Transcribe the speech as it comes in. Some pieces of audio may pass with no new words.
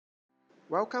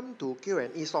Welcome to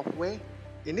Q&E Software.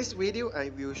 In this video,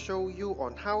 I will show you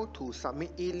on how to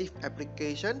submit eLeave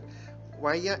application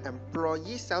via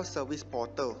Employee Self-Service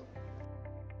Portal.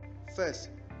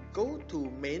 First, go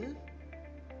to Main,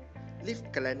 Leave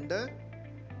Calendar,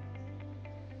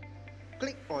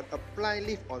 click on Apply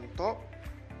Leave on top,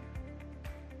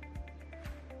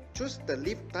 choose the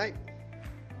leave type,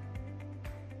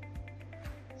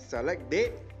 select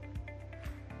Date,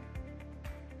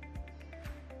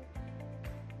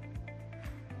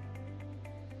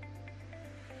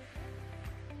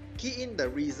 key in the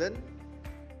reason,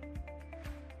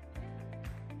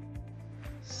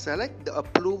 select the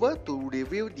approver to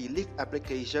review the leave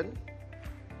application.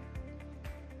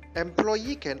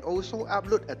 Employee can also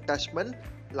upload attachment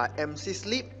like MC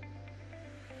slip.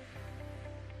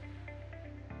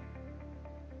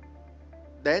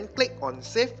 Then click on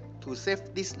Save to save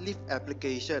this leave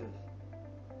application.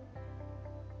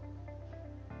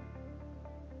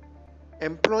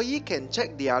 Employee can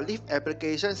check their leave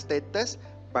application status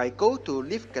by go to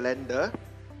Leave Calendar,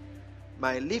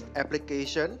 My Leave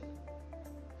Application.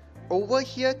 Over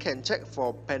here can check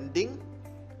for pending,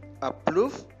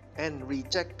 approved, and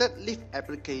rejected leave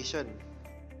application.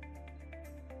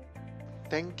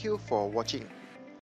 Thank you for watching.